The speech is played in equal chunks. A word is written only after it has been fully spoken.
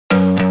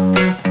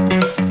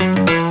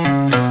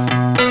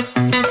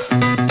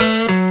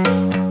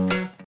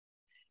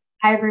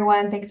Hi,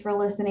 everyone. Thanks for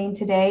listening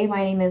today.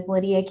 My name is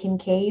Lydia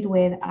Kincaid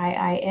with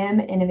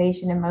iiM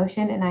Innovation in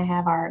Motion, and I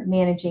have our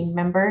managing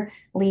member,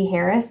 Lee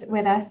Harris,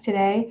 with us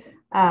today.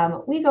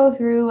 We go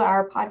through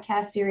our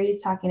podcast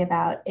series talking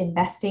about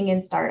investing in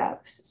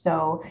startups.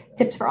 So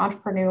tips for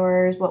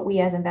entrepreneurs, what we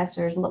as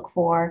investors look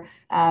for,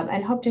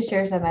 and hope to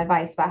share some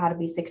advice about how to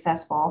be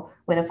successful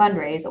with a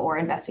fundraise or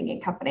investing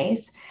in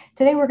companies.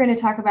 Today, we're going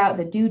to talk about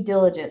the due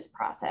diligence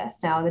process.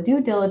 Now, the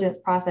due diligence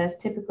process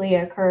typically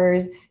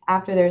occurs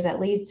after there's at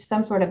least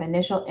some sort of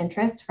initial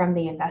interest from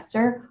the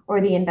investor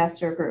or the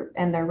investor group,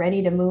 and they're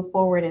ready to move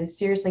forward and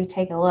seriously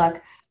take a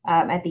look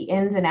at the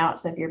ins and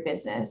outs of your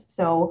business.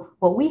 So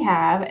what we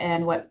have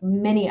and what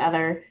many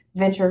other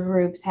venture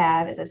groups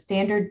have is a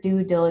standard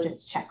due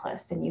diligence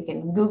checklist, and you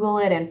can Google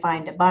it and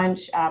find a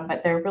bunch,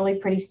 but they're really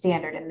pretty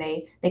standard and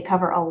they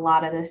cover a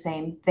lot of the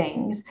same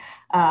things.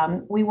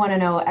 We want to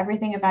know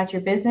everything about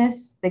your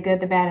business, the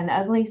good, the bad, and the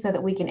ugly, so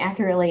that we can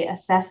accurately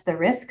assess the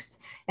risks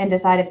and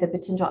decide if the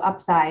potential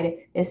upside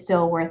is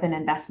still worth an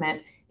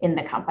investment in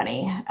the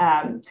company.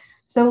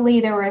 So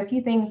Lee, there were a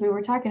few things we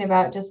were talking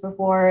about just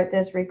before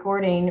this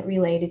recording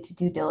related to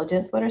due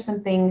diligence. What are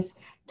some things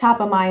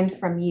top of mind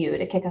from you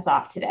to kick us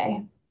off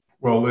today?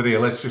 Well, Lydia,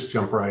 let's just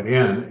jump right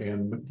in.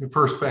 And the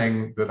first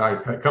thing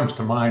that comes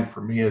to mind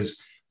for me is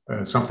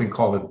something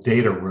called a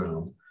data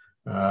room.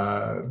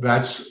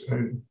 That's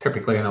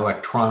typically an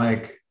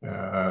electronic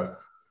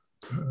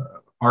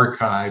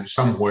archive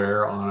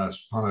somewhere on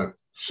a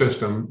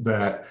system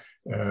that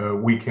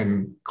we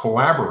can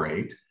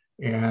collaborate,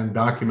 and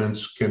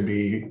documents can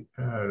be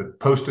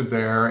posted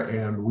there,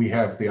 and we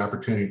have the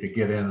opportunity to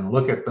get in and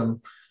look at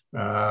them.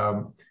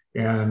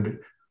 And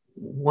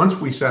once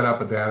we set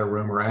up a data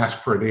room or ask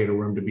for a data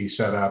room to be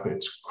set up,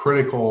 it's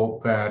critical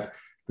that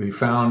the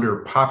founder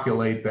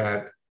populate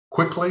that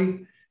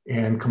quickly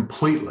and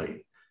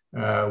completely.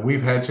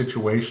 We've had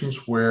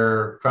situations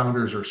where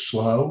founders are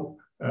slow.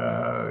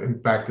 In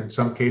fact, in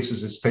some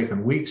cases, it's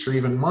taken weeks or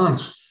even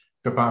months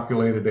to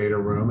populate a data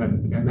room,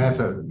 and that's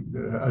a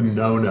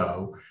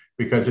no-no,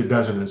 because it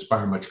doesn't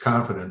inspire much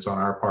confidence on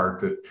our part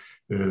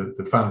that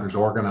the founder's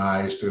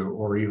organized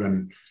or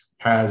even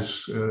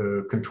has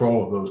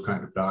control of those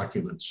kind of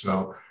documents.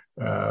 So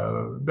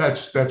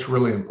that's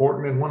really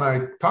important. And when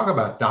I talk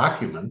about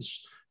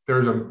documents,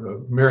 there's a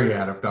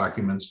myriad of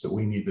documents that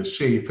we need to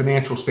see.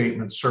 Financial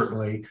statements,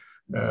 certainly,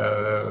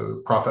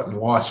 profit and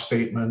loss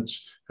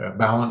statements,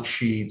 balance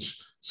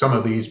sheets. Some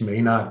of these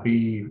may not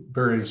be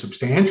very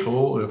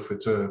substantial if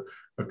it's a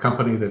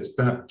company that's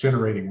not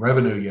generating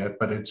revenue yet,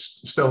 but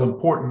it's still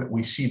important that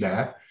we see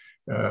that.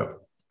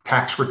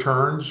 Tax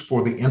returns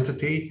for the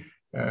entity.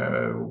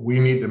 We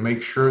need to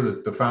make sure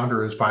that the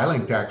founder is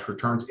filing tax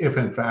returns if,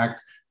 in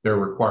fact, they're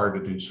required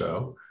to do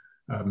so.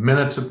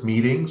 Minutes of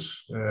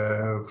meetings,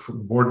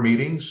 board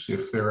meetings,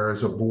 if there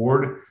is a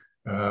board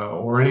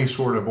or any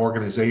sort of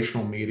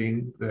organizational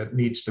meeting that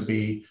needs to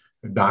be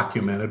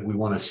documented, we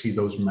want to see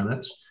those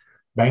minutes.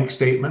 Bank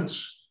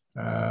statements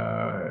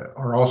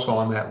are also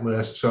on that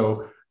list.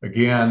 So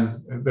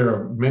again, there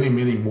are many,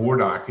 many more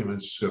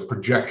documents,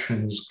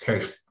 projections,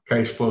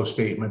 cash flow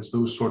statements,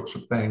 those sorts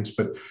of things.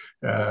 But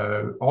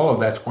all of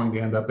that's going to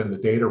end up in the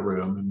data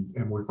room,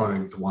 and we're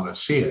going to want to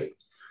see it.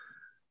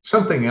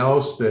 Something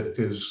else that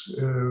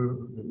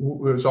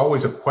is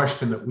always a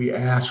question that we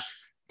ask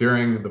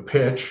during the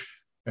pitch,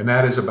 and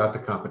that is about the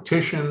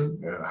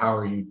competition. How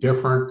are you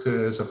different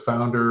as a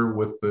founder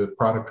with the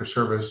product or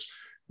service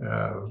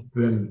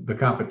than the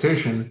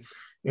competition?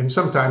 And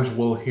sometimes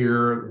we'll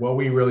hear, well,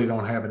 we really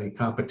don't have any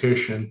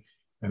competition.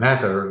 And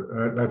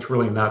that's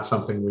really not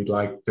something we'd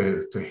like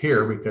to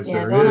hear, because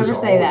there don't is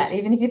ever say that,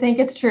 even if you think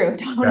it's true.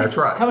 That's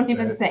right. Don't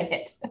even say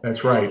it.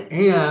 That's right.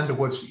 And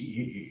what's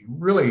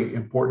really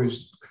important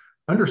is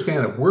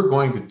understand that we're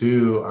going to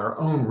do our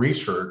own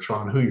research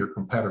on who your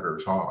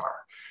competitors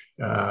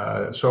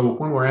are. So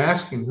when we're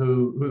asking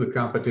who the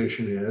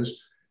competition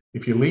is,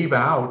 if you leave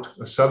out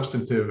a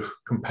substantive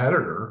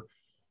competitor,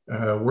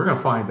 we're going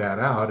to find that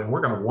out, and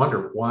we're going to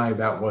wonder why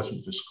that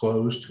wasn't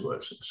disclosed to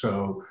us.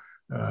 So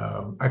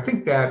I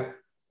think that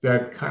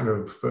kind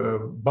of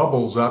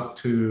bubbles up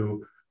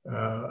to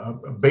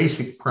a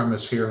basic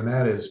premise here, and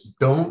that is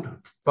don't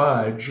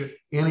fudge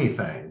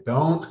anything.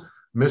 Don't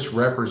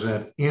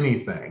misrepresent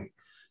anything,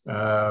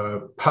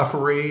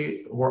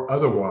 puffery or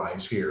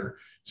otherwise here.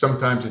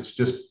 Sometimes it's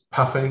just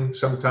puffing.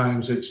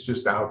 Sometimes it's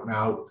just out and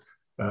out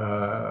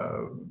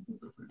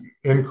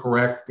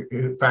incorrect,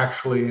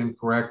 factually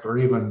incorrect, or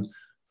even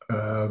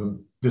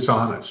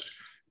dishonest.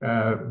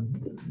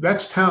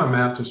 That's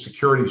tantamount to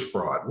securities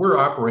fraud. We're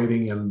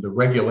operating in the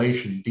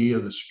Regulation D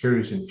of the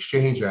Securities and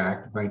Exchange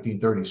Act of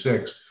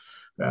 1936.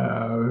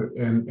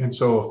 And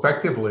so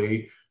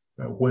effectively,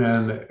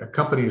 when a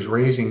company is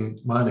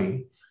raising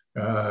money,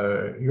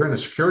 you're in a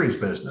securities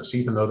business,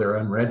 even though they're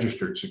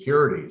unregistered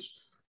securities.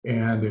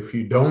 And if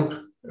you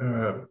don't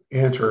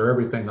answer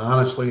everything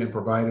honestly and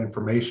provide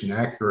information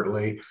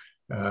accurately,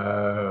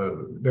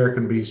 there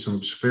can be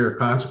some severe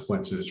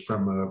consequences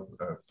from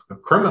a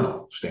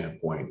criminal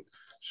standpoint.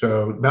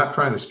 So not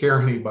trying to scare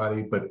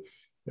anybody, but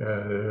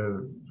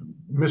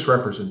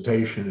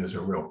misrepresentation is a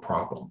real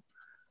problem.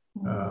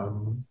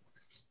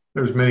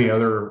 There's many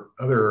other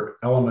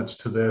elements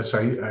to this.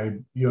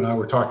 You and I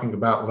were talking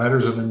about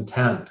letters of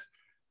intent.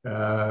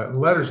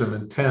 Letters of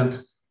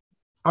intent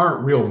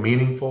aren't real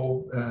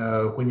meaningful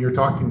when you're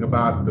talking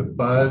about the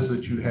buzz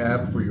that you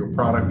have for your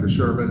product or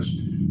service.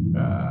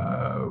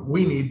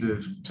 We need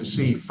to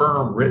see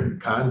firm written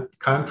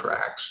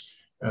contracts.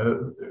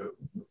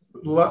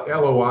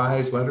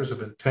 LOIs, letters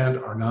of intent,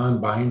 are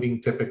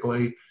non-binding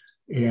typically,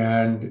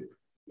 and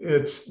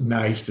it's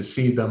nice to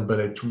see them, but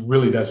it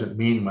really doesn't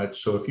mean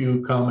much. So if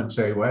you come and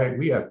say, well,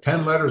 we have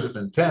 10 letters of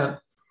intent,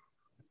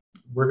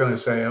 we're going to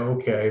say,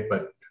 okay,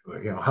 but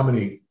how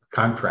many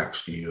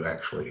contracts do you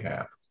actually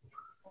have?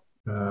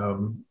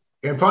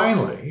 And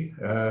finally,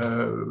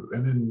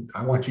 and then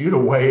I want you to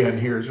weigh in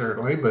here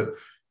certainly, but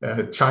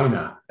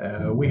China.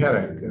 We had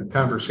a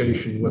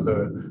conversation with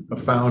a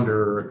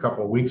founder a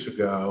couple of weeks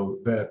ago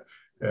that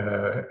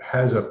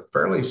has a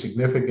fairly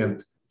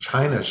significant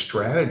China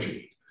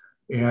strategy.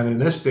 And in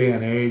this day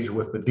and age,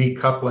 with the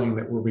decoupling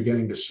that we're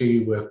beginning to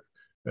see with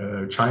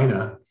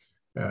China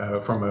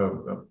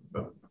from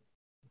a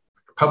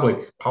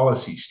public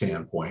policy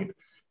standpoint,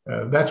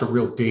 that's a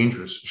real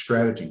dangerous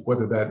strategy,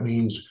 whether that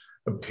means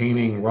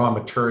obtaining raw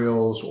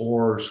materials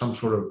or some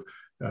sort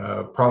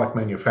of product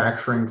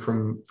manufacturing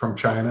from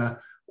China,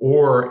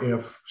 or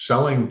if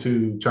selling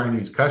to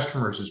Chinese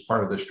customers is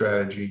part of the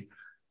strategy.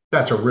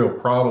 That's a real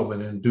problem.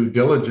 And in due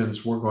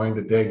diligence, we're going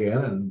to dig in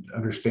and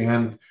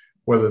understand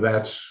whether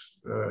that's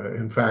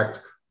in fact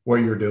what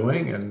you're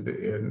doing.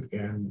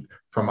 And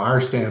from our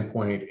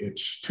standpoint,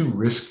 it's too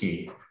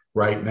risky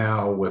right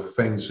now with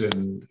things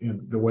in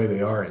the way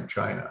they are in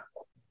China.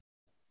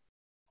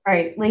 All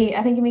right, Lee,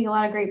 I think you make a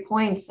lot of great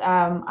points.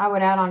 I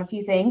would add on a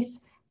few things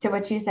to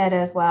what you said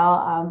as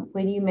well.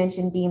 When you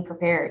mentioned being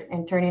prepared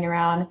and turning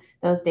around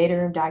those data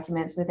room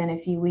documents within a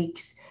few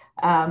weeks,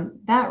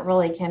 that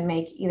really can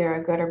make either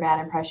a good or bad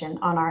impression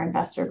on our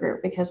investor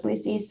group, because we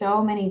see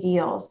so many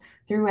deals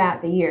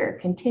throughout the year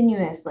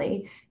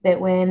continuously that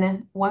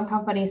when one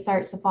company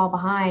starts to fall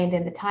behind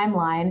in the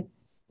timeline,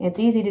 it's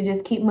easy to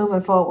just keep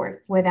moving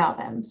forward without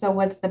them. So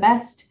what's the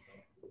best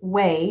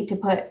way to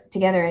put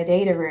together a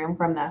data room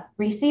from the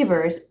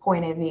receiver's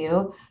point of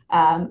view?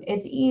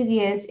 It's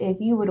easiest if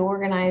you would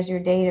organize your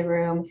data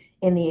room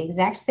in the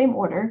exact same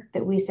order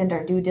that we send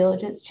our due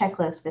diligence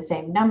checklist, the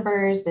same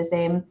numbers, the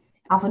same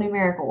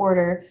alphanumeric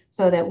order,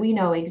 so that we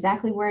know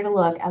exactly where to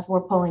look as we're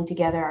pulling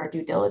together our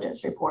due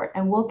diligence report.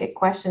 And we'll get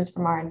questions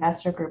from our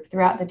investor group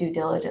throughout the due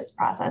diligence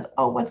process.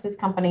 Oh, what's this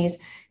company's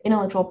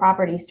intellectual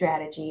property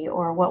strategy?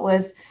 Or what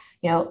was,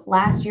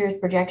 last year's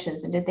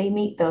projections, and did they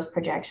meet those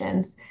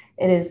projections?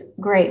 It is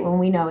great when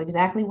we know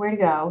exactly where to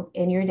go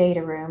in your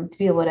data room to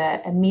be able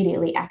to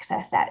immediately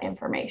access that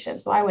information.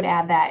 So I would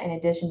add that, in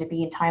addition to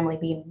being timely,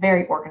 being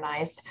very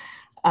organized,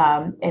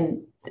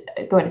 and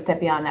going a step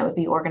beyond that would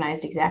be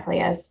organized exactly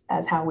as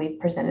how we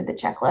presented the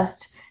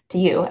checklist to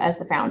you as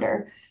the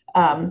founder.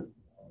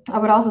 I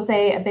would also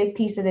say a big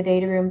piece of the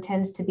data room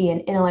tends to be an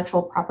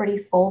intellectual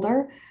property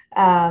folder.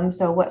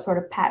 So what sort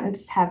of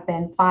patents have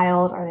been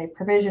filed? Are they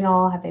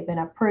provisional? Have they been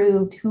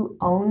approved? Who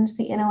owns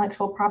the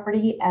intellectual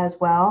property as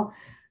well?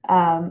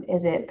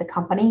 Is it the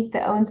company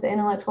that owns the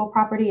intellectual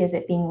property? Is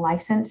it being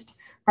licensed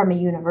from a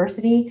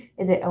university?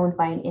 Is it owned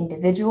by an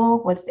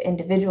individual? What's the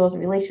individual's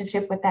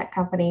relationship with that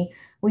company?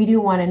 We do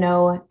want to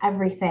know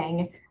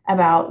everything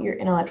about your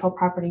intellectual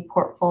property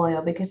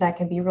portfolio, because that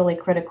can be really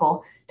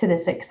critical to the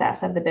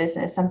success of the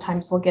business.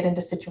 Sometimes we'll get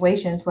into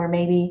situations where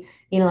maybe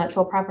the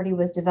intellectual property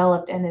was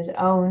developed and is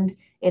owned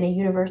in a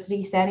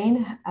university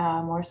setting,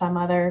 or some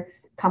other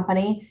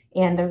company,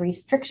 and the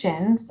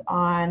restrictions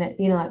on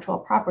the intellectual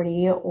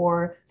property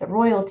or the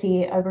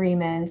royalty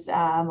agreements,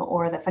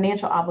 or the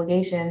financial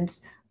obligations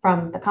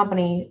from the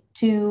company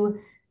to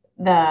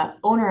the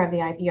owner of the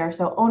IP are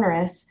so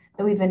onerous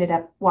that we've ended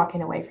up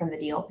walking away from the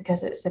deal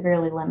because it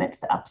severely limits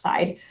the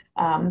upside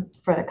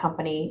for the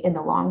company in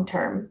the long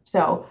term.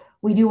 So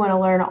we do want to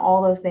learn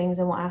all those things,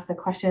 and we'll ask the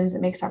questions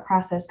that makes our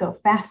process go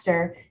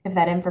faster if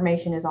that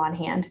information is on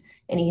hand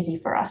and easy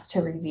for us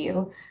to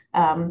review.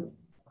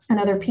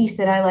 Another piece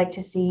that I like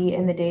to see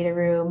in the data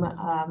room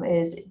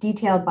is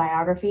detailed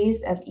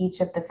biographies of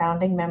each of the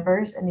founding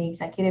members and the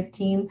executive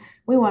team.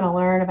 We want to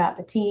learn about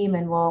the team,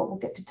 and we'll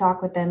get to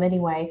talk with them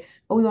anyway,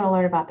 but we want to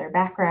learn about their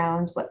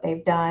backgrounds, what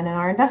they've done, and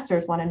our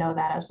investors want to know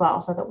that as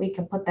well, so that we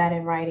can put that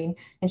in writing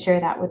and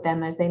share that with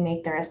them as they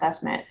make their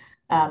assessment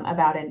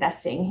about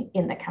investing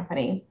in the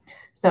company.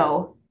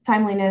 So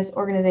timeliness,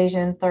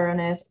 organization,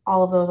 thoroughness,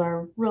 all of those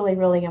are really,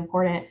 really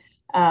important.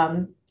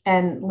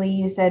 And Lee,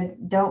 you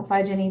said, don't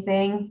fudge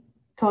anything.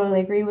 Totally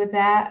agree with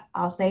that.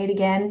 I'll say it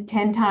again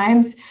 10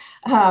 times.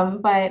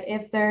 But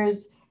if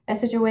there's a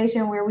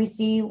situation where we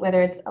see,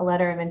 whether it's a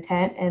letter of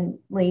intent, and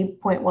Lee,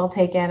 point well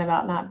taken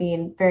about not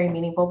being very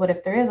meaningful, but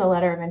if there is a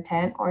letter of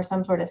intent or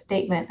some sort of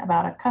statement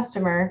about a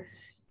customer,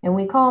 and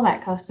we call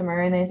that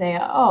customer and they say,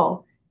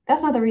 oh,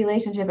 That's not the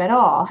relationship at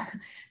all.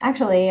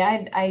 Actually,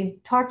 I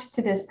talked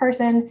to this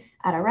person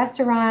at a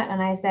restaurant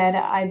and I said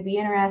I'd be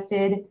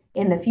interested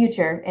in the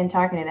future in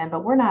talking to them,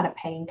 but we're not a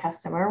paying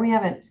customer. We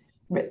haven't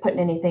put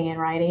anything in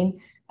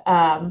writing.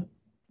 Um,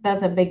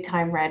 that's a big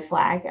time red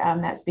flag.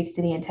 That speaks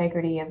to the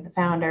integrity of the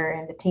founder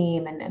and the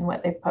team and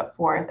what they've put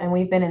forth. And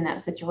we've been in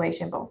that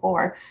situation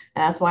before.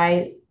 And that's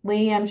why,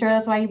 Lee, I'm sure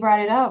that's why you brought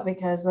it up,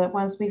 because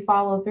once we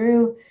follow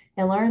through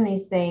and learn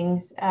these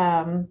things,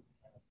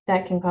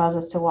 that can cause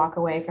us to walk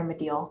away from a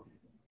deal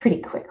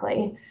pretty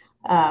quickly.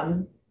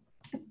 Um,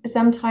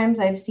 Sometimes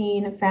I've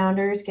seen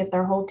founders get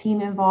their whole team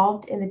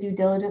involved in the due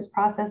diligence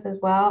process as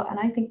well. And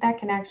I think that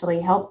can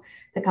actually help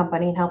the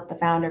company and help the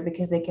founder,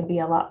 because they can be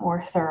a lot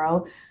more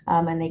thorough,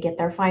 and they get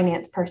their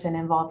finance person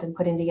involved in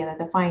putting together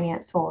the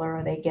finance folder,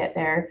 or they get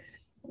their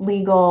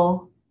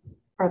legal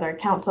or their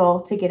counsel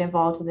to get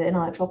involved with the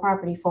intellectual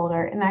property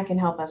folder. And that can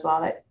help as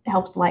well. That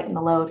helps lighten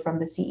the load from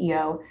the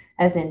CEO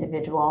as an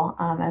individual,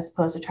 as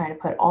opposed to trying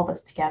to put all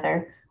this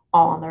together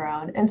all on their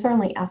own. And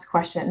certainly ask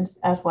questions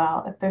as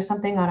well. If there's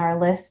something on our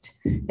list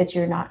that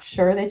you're not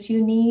sure that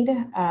you need,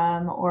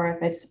 or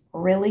if it's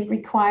really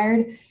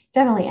required,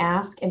 definitely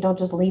ask and don't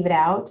just leave it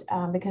out,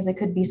 because it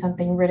could be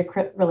something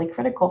really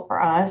critical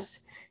for us.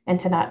 And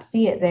to not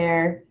see it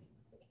there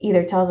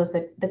either tells us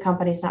that the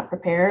company's not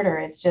prepared or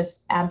it's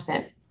just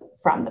absent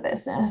from the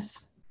business.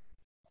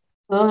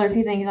 So those are a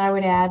few things I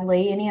would add.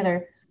 Lee, any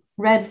other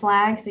red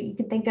flags that you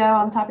can think of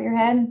on the top of your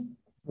head?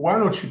 Why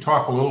don't you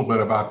talk a little bit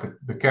about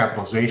the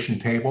capitalization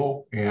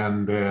table?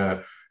 And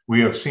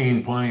we have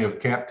seen plenty of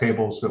cap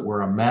tables that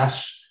were a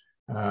mess.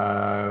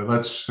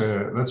 Let's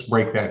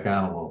break that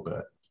down a little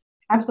bit.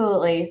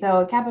 Absolutely.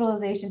 So a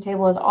capitalization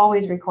table is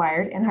always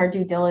required in our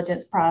due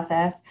diligence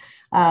process.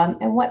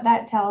 And what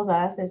that tells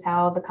us is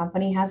how the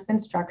company has been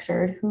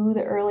structured, who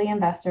the early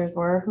investors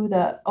were, who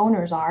the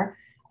owners are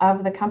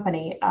of the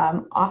company.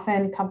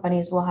 Often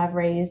companies will have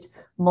raised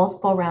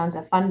multiple rounds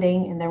of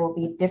funding and there will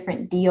be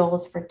different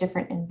deals for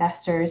different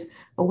investors,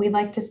 but we'd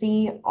like to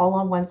see all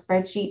on one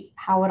spreadsheet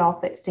how it all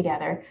fits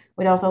together.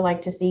 We'd also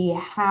like to see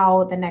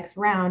how the next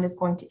round is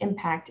going to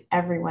impact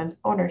everyone's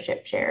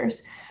ownership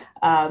shares.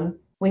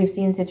 We've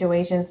seen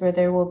situations where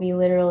there will be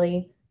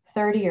literally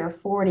 30 or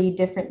 40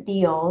 different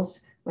deals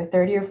with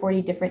 30 or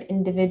 40 different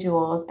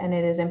individuals, and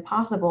it is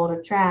impossible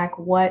to track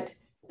what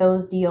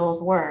those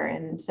deals were.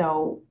 And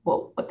so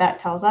what that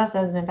tells us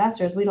as an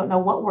investor is we don't know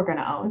what we're going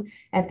to own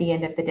at the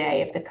end of the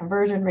day. If the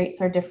conversion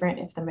rates are different,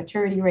 if the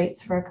maturity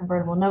rates for a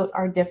convertible note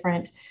are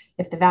different,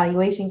 if the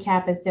valuation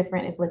cap is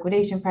different, if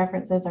liquidation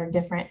preferences are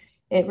different,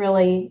 it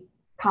really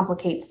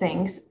complicates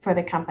things for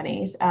the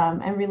companies.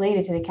 And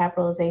related to the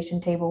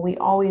capitalization table, we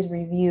always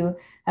review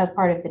as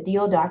part of the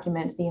deal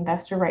documents, the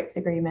investor rights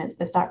agreements,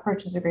 the stock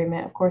purchase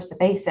agreement, of course, the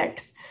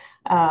basics.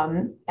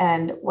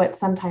 And what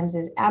sometimes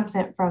is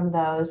absent from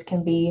those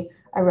can be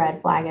a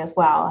red flag as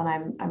well.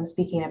 And I'm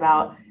speaking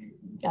about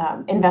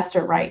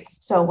investor rights.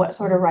 So what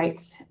sort of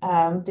rights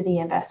do the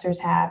investors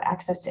have?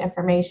 Access to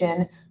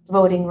information,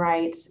 voting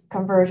rights,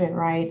 conversion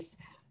rights,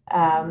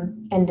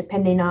 and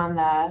depending on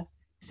the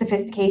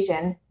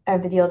sophistication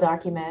of the deal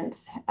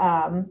documents,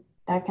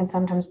 that can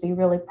sometimes be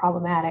really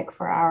problematic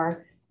for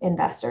our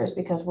investors,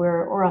 because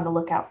we're on the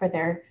lookout for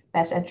their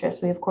best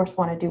interests. We of course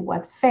want to do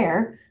what's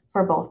fair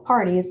for both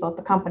parties, both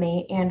the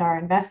company and our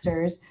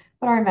investors,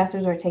 but our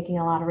investors are taking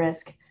a lot of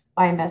risk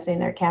by investing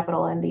their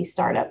capital in these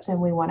startups, and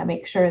we want to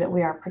make sure that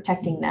we are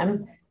protecting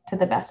them to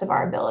the best of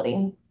our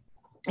ability.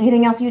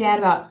 Anything else you'd add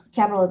about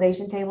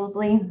capitalization tables,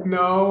 Lee?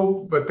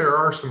 No, but there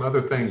are some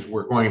other things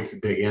we're going to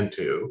dig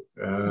into.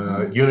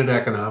 Unit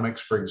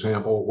economics, for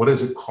example. What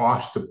does it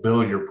cost to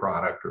build your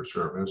product or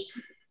service?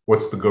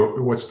 What's the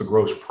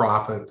gross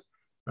profit?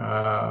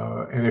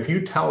 And if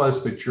you tell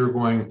us that you're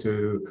going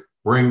to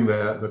bring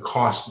the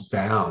costs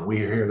down, we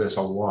hear this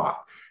a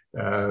lot.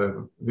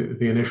 The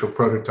initial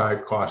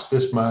prototype costs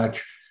this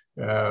much.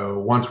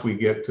 Once we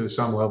get to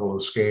some level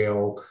of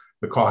scale,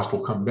 the cost will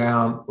come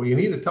down. Well, you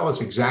need to tell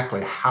us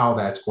exactly how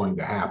that's going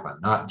to happen,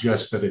 not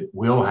just that it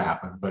will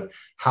happen, but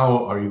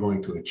how are you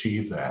going to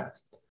achieve that?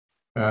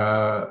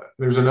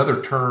 There's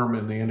another term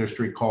in the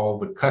industry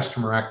called the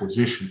customer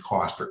acquisition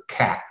cost, or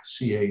CAC,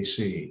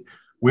 CAC.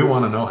 We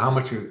want to know how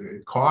much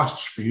it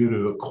costs for you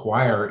to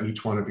acquire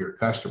each one of your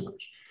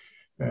customers.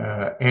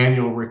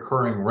 Annual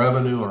recurring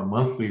revenue or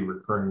monthly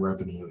recurring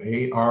revenue,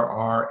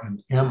 ARR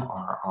and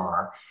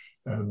MRR.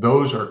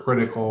 Those are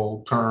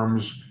critical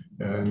terms,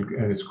 and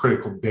it's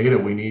critical data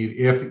we need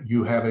if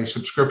you have a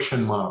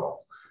subscription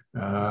model.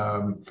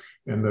 And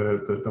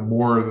the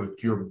more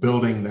that you're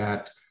building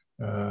that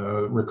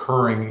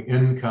recurring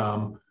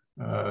income,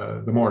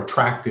 the more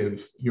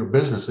attractive your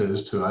business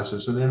is to us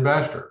as an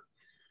investor.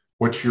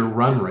 What's your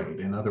run rate?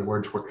 In other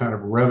words, what kind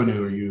of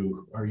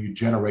revenue are you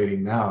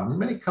generating now? And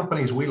many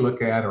companies we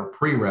look at are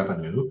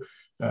pre-revenue.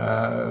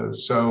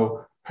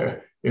 So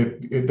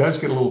it does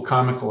get a little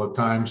comical at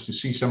times to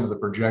see some of the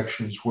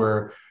projections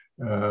where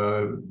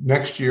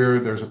next year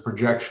there's a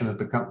projection that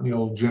the company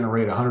will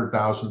generate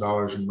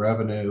 $100,000 in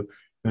revenue.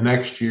 The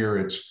next year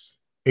it's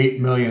 $8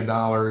 million,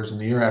 and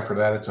the year after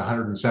that, it's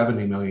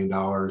 $170 million.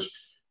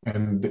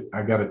 And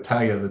I got to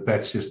tell you that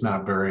that's just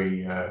not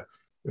very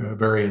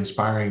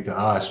inspiring to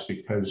us,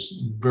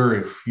 because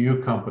very few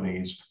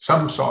companies,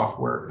 some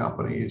software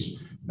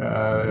companies,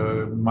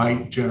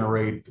 might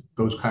generate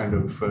those kind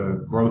of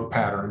growth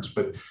patterns,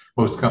 but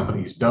most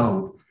companies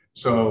don't.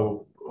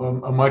 So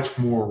a much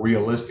more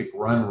realistic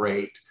run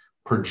rate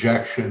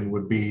projection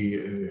would be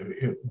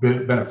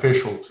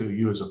beneficial to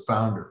you as a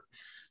founder.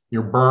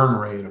 Your burn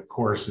rate, of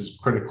course, is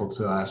critical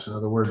to us. In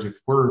other words, if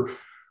we're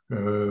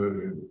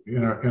in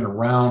a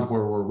round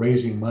where we're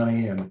raising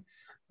money, and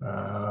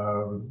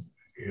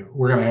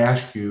we're going to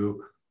ask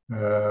you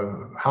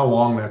how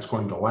long that's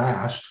going to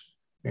last.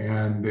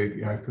 And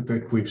I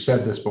think we've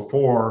said this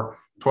before,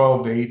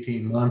 12 to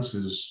 18 months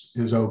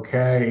is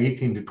okay.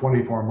 18 to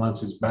 24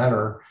 months is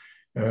better,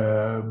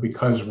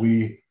 because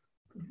we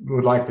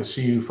would like to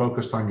see you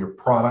focused on your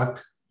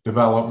product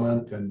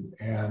development,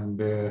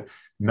 and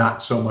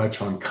not so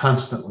much on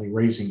constantly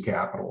raising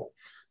capital.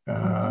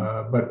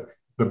 But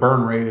the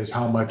burn rate is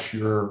how much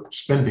you're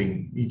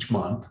spending each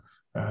month.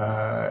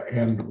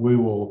 And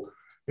we'll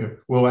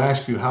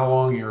ask you how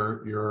long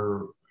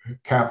your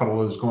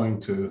capital is going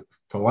to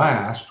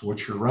last,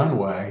 what's your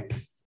runway,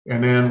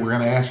 and then we're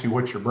going to ask you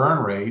what's your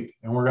burn rate,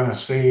 and we're going to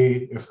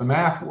see if the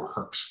math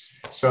works.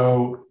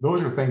 So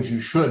those are things you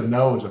should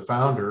know as a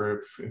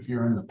founder. If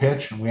you're in the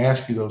pitch and we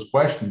ask you those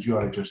questions, you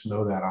ought to just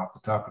know that off the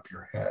top of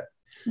your head.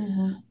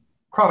 Mm-hmm.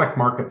 Product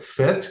market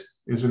fit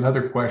is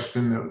another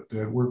question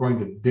that we're going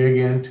to dig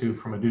into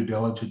from a due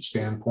diligence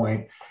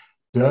standpoint.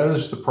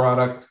 Does the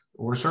product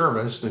or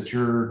service that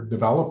you're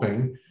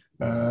developing,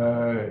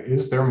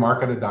 is there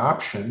market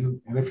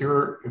adoption? And if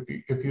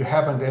you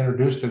haven't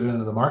introduced it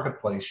into the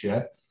marketplace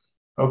yet,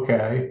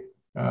 okay,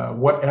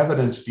 what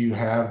evidence do you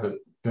have that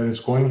it's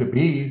going to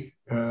be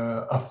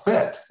a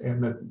fit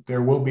and that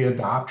there will be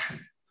adoption?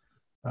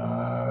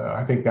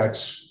 I think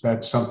that's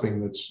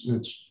something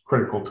that's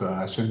critical to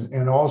us,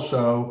 and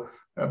also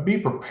be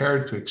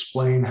prepared to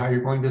explain how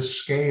you're going to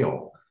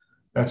scale.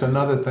 That's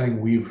another thing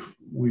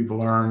we've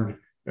learned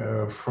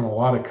from a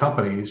lot of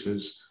companies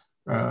is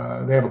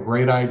they have a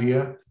great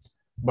idea,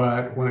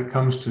 but when it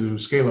comes to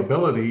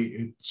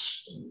scalability,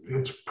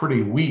 it's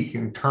pretty weak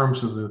in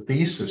terms of the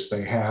thesis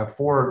they have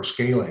for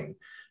scaling.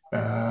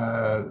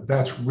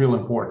 That's real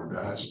important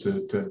to us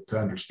to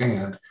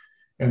understand.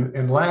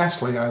 And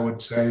lastly, I would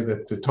say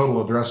that the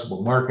total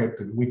addressable market,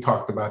 we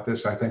talked about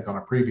this, I think, on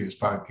a previous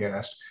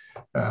podcast.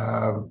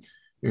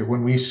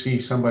 When we see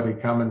somebody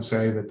come and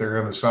say that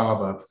they're going to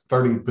solve a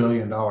 $30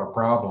 billion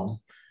problem,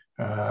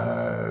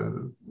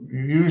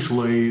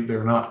 usually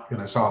they're not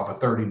going to solve a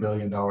 $30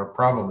 billion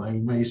problem. They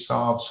may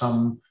solve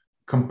some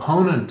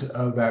component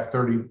of that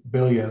 $30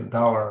 billion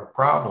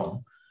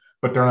problem,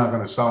 but they're not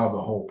going to solve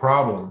the whole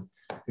problem.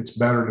 It's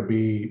better to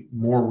be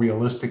more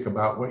realistic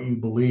about what you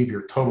believe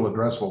your total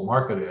addressable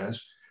market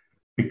is,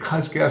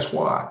 because guess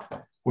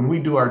what? When we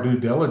do our due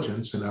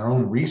diligence and our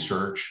own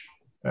research,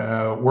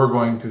 we're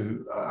going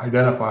to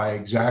identify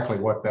exactly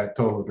what that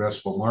total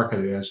addressable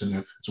market is. And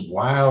if it's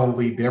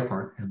wildly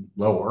different and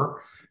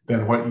lower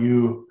than what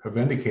you have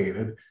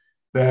indicated,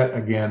 that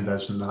again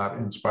does not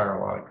inspire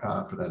a lot of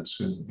confidence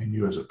in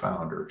you as a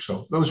founder.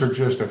 So those are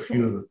just a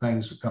few of the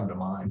things that come to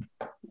mind.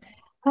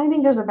 I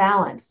think there's a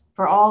balance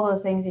for all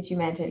those things that you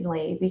mentioned,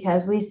 Lee,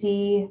 because we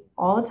see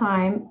all the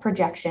time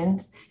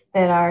projections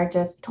that are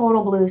just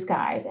total blue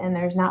skies, and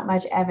there's not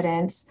much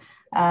evidence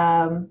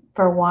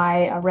for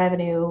why a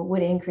revenue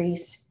would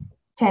increase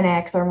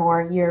 10x or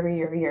more year over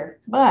year over year.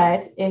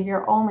 But if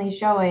you're only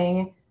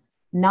showing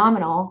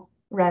nominal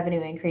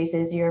revenue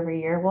increases year over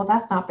year, well,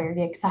 that's not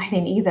very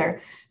exciting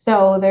either.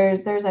 So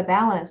there's a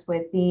balance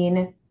with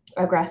being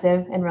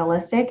aggressive and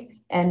realistic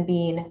and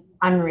being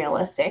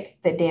unrealistic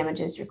that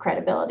damages your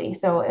credibility.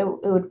 So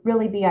it would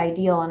really be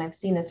ideal, and I've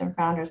seen this from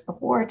founders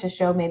before, to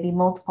show maybe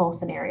multiple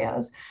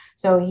scenarios.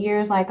 So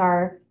here's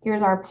our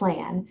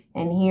plan,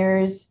 and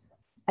here's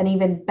an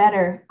even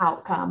better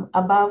outcome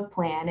above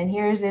plan, and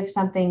here's if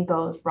something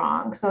goes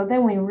wrong. So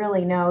then we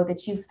really know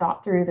that you've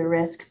thought through the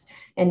risks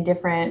in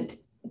different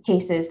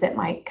cases that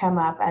might come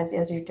up as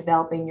you're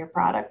developing your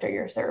product or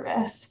your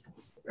service.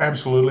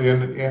 Absolutely.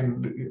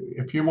 And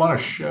if you want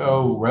to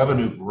show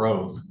revenue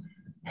growth,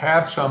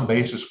 have some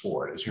basis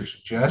for it, as you're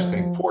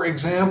suggesting. For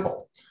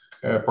example,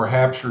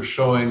 perhaps you're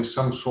showing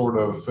some sort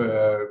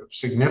of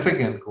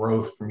significant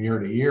growth from year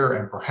to year,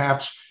 and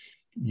perhaps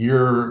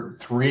year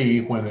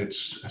 3, when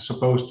it's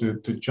supposed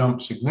to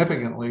jump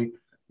significantly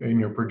in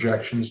your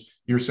projections,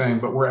 you're saying,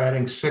 but we're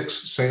adding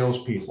 6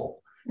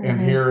 salespeople,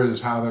 and here is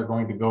how they're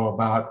going to go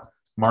about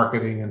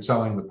marketing and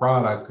selling the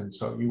product. And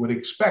so you would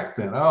expect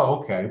then,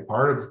 oh, okay,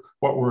 part of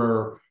what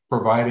we're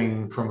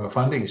providing from a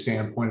funding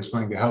standpoint is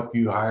going to help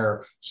you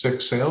hire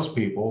 6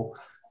 salespeople.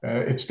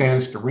 It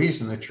stands to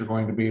reason that you're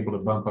going to be able to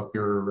bump up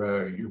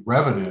your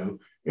revenue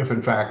if,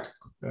 in fact,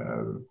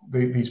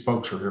 these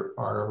folks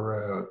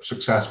are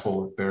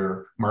successful at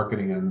their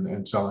marketing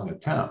and selling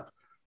attempt.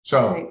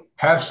 So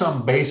have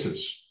some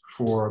basis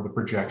for the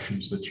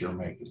projections that you're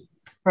making.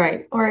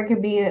 Right. Or it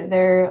could be that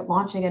they're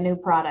launching a new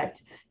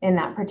product in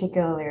that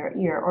particular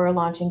year, or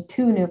launching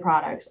two new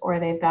products, or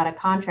they've got a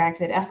contract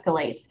that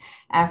escalates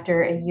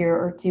after a year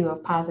or two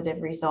of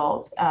positive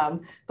results.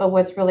 But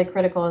what's really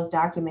critical is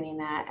documenting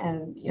that,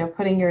 and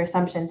putting your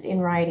assumptions in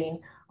writing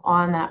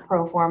on that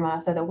pro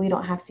forma so that we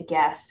don't have to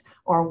guess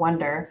or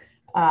wonder,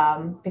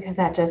 because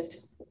that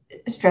just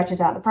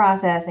stretches out the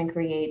process and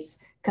creates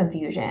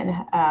confusion.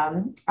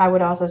 I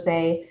would also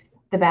say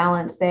the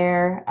balance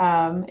there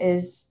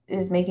is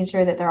making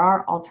sure that there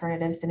are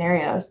alternative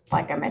scenarios,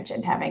 like I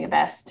mentioned, having a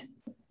best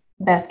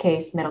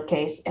case, middle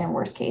case, and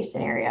worst case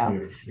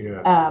scenario.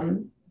 Yes.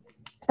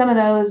 Some of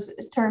those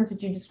terms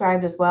that you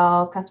described as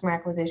well, customer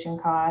acquisition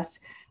costs,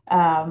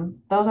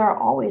 those are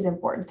always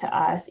important to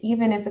us.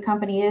 Even if the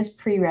company is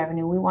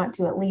pre-revenue, we want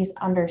to at least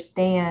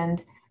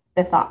understand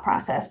the thought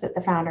process that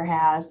the founder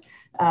has,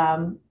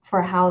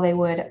 for how they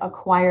would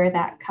acquire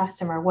that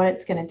customer, what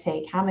it's going to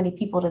take, how many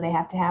people do they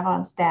have to have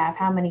on staff,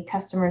 how many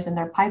customers in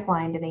their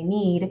pipeline do they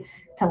need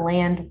to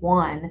land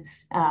one,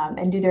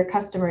 and do their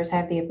customers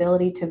have the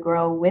ability to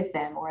grow with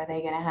them, or are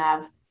they going to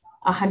have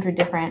 100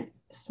 different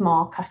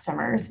small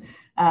customers?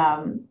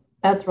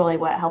 That's really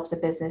what helps a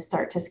business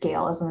start to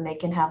scale, is when they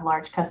can have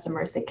large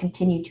customers that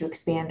continue to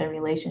expand their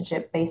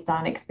relationship based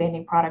on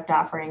expanding product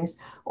offerings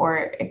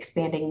or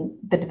expanding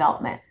the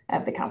development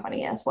of the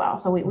company as well.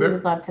 So we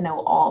would love to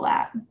know all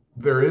that.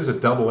 There is a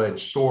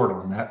double-edged sword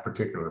on that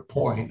particular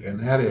point, and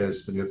that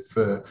is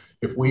that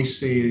if we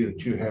see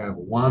that you have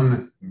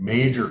one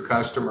major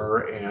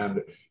customer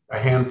and a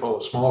handful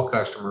of small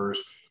customers,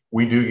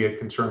 we do get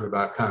concerned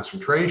about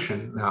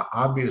concentration. Now,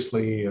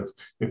 obviously,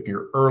 if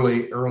you're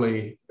early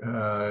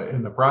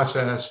in the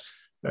process,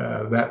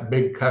 that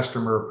big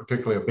customer,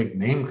 particularly a big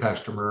name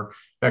customer,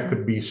 that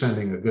could be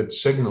sending a good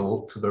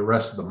signal to the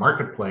rest of the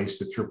marketplace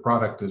that your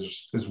product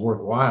is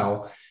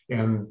worthwhile.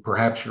 And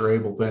perhaps you're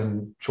able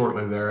then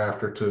shortly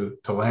thereafter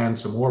to land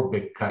some more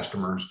big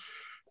customers.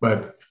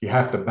 But you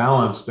have to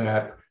balance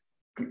that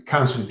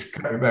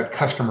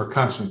customer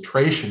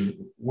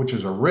concentration, which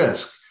is a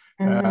risk,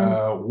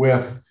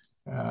 with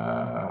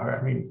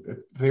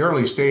the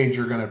early stage,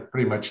 you're going to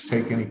pretty much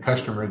take any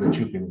customer that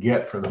you can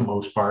get for the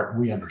most part.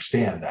 We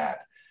understand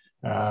that.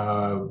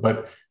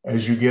 But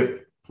as you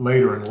get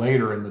later and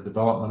later in the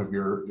development of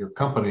your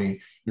company,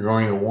 you're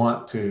going to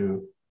want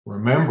to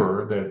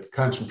remember that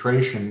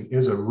concentration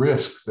is a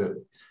risk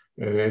that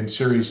in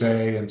Series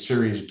A and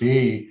Series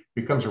B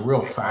becomes a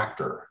real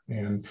factor.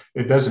 And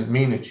it doesn't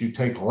mean that you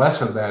take less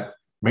of that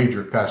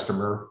major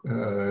customer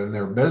in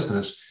their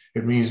business.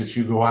 It means that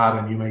you go out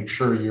and you make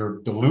sure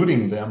you're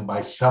diluting them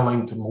by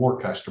selling to more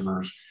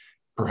customers,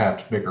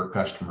 perhaps bigger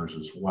customers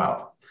as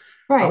well.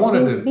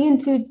 Right. Being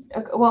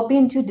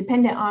too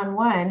dependent on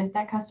one,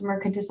 that customer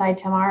could decide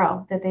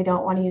tomorrow that they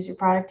don't want to use your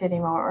product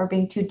anymore, or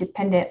being too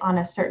dependent on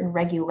a certain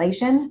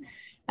regulation.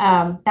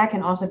 That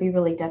can also be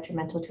really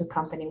detrimental to a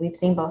company. We've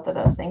seen both of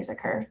those things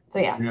occur. So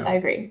yeah. I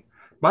agree.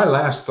 My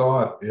last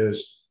thought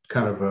is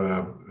kind of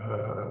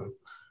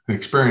an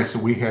experience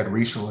that we had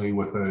recently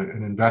with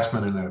an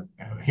investment in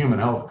a human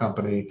health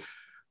company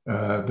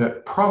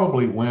that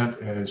probably went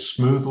as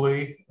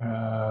smoothly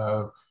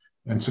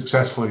and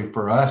successfully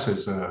for us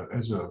as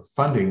a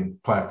funding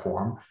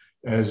platform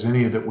as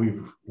any that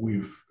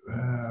we've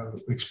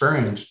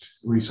experienced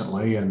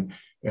recently. And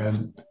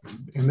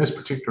in this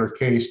particular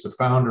case, the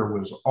founder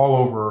was all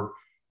over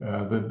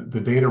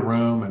the data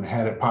room and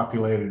had it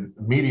populated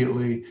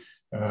immediately,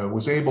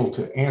 was able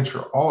to answer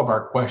all of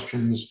our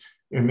questions.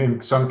 And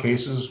in some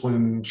cases,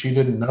 when she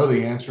didn't know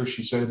the answer,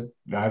 she said,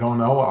 "I don't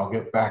know, I'll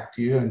get back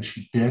to you." And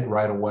she did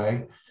right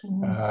away.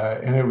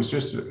 And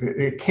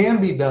it can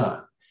be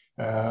done.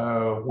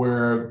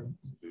 Where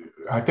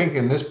I think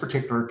in this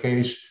particular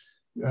case,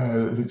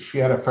 she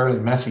had a fairly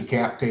messy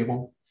cap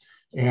table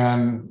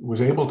and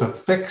was able to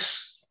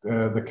fix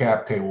the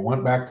cap table,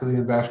 went back to the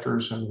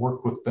investors and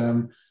worked with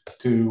them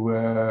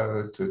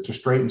to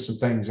straighten some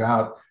things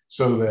out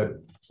so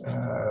that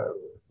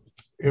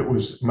it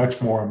was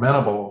much more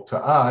amenable to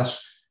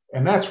us.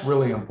 And that's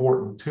really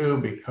important too,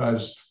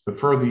 because the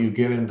further you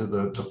get into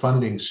the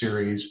funding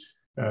series,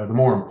 the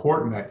more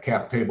important that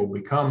cap table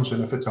becomes.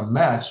 And if it's a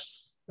mess,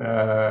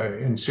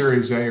 in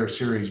Series A or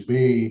Series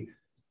B,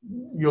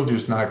 you'll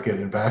just not get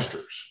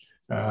investors.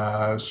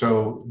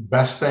 So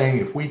best thing,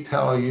 if we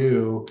tell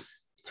you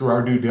through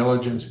our due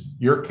diligence,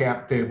 your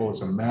cap table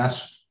is a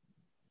mess,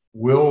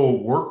 we'll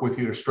work with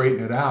you to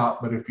straighten it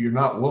out. But if you're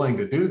not willing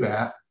to do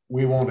that,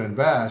 we won't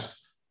invest.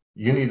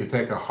 You need to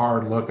take a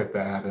hard look at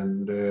that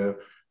and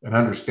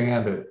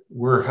understand that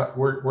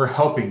we're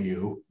helping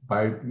you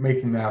by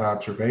making that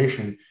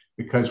observation,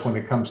 because when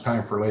it comes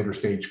time for later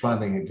stage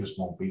funding, it just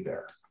won't be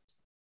there.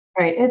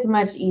 Right. It's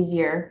much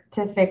easier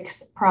to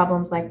fix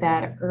problems like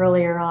that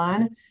earlier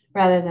on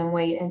rather than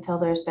wait until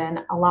there's been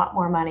a lot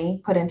more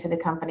money put into the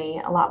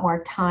company, a lot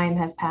more time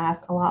has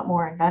passed, a lot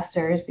more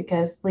investors,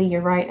 because Lee,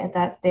 you're right, at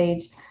that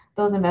stage,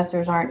 those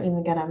investors aren't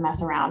even going to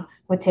mess around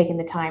with taking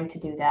the time to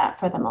do that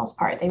for the most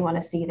part. They want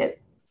to see that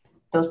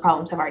those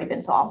problems have already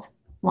been solved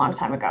a long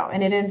time ago.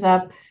 And it ends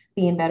up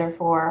being better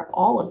for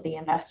all of the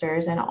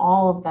investors and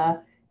all of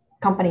the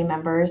company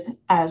members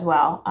as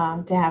well,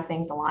 to have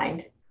things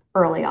aligned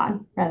early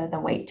on rather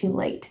than wait too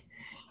late.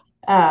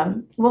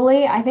 Well,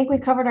 Lee, I think we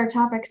covered our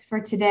topics for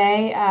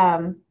today.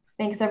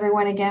 Thanks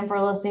everyone again for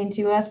listening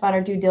to us about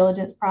our due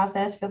diligence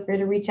process. Feel free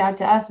to reach out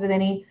to us with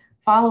any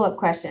follow-up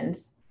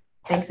questions.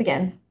 Thanks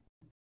again.